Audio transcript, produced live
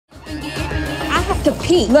have to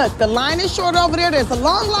pee. Look, the line is short over there. There's a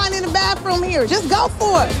long line in the bathroom here. Just go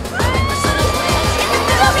for it.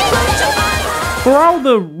 For all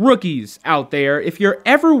the rookies out there, if you're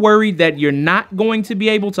ever worried that you're not going to be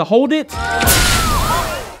able to hold it,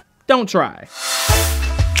 don't try.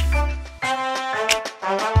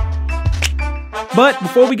 But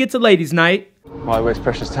before we get to ladies' night, why waste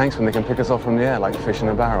precious tanks when they can pick us off from the air like fish in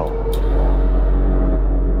a barrel?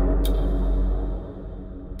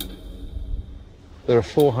 There are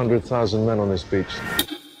 400,000 men on this beach.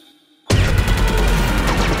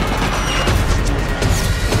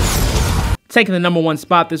 taking the #1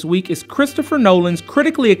 spot this week is Christopher Nolan's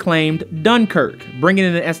critically acclaimed Dunkirk, bringing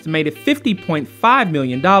in an estimated $50.5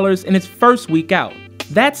 million in its first week out.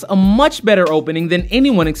 That's a much better opening than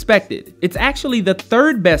anyone expected. It's actually the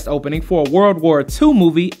third best opening for a World War II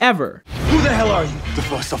movie ever. Who the hell are you? The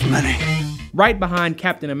first of many. Right behind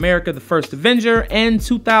Captain America: The First Avenger and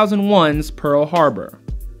 2001's Pearl Harbor.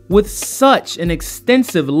 With such an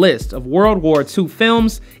extensive list of World War II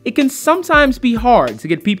films, it can sometimes be hard to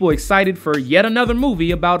get people excited for yet another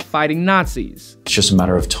movie about fighting Nazis. It's just a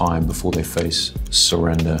matter of time before they face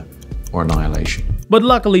surrender or annihilation. But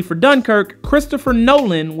luckily for Dunkirk, Christopher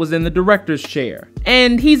Nolan was in the director's chair.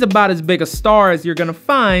 And he's about as big a star as you're gonna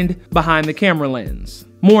find behind the camera lens.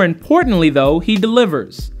 More importantly though, he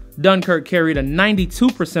delivers. Dunkirk carried a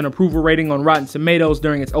 92% approval rating on Rotten Tomatoes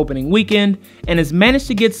during its opening weekend, and has managed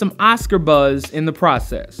to get some Oscar buzz in the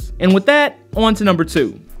process. And with that, on to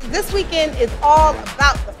 #2. This weekend is all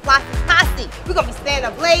about the flossy posse. We're gonna be staying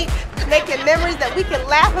up late, making memories that we can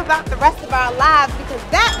laugh about the rest of our lives, because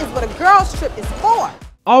that is what a girls' trip is for.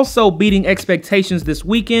 Also beating expectations this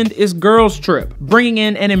weekend is Girls Trip, bringing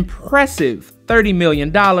in an impressive $30 million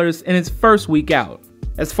in its first week out.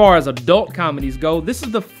 As far as adult comedies go, this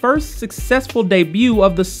is the first successful debut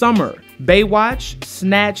of the summer. Baywatch,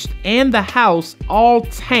 Snatched, and The House all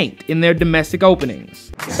tanked in their domestic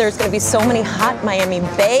openings. There's gonna be so many hot Miami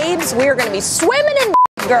babes. We are gonna be swimming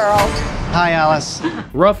in girl. Hi, Alice.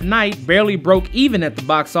 Rough Night barely broke even at the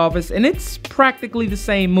box office, and it's practically the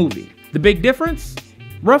same movie. The big difference?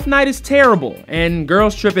 Rough Night is terrible, and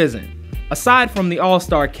Girls Trip isn't. Aside from the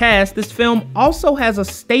all-star cast, this film also has a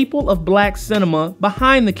staple of black cinema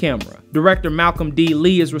behind the camera. Director Malcolm D.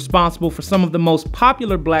 Lee is responsible for some of the most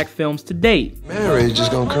popular black films to date. Marriage is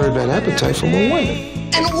gonna curb that appetite for more women.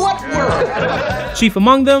 In what world? Chief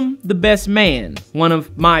among them, The Best Man, one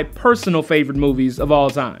of my personal favorite movies of all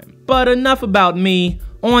time. But enough about me,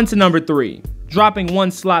 on to #3. Dropping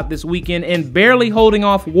one slot this weekend and barely holding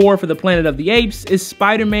off War for the Planet of the Apes is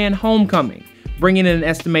Spider-Man: Homecoming, bringing in an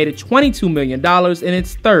estimated $22 million in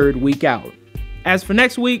its third week out. As for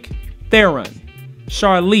next week, Theron.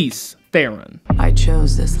 Charlize Theron. I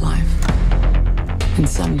chose this life, and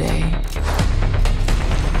someday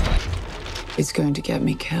it's going to get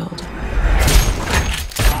me killed.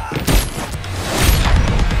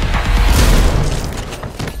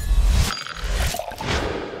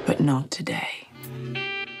 But not today.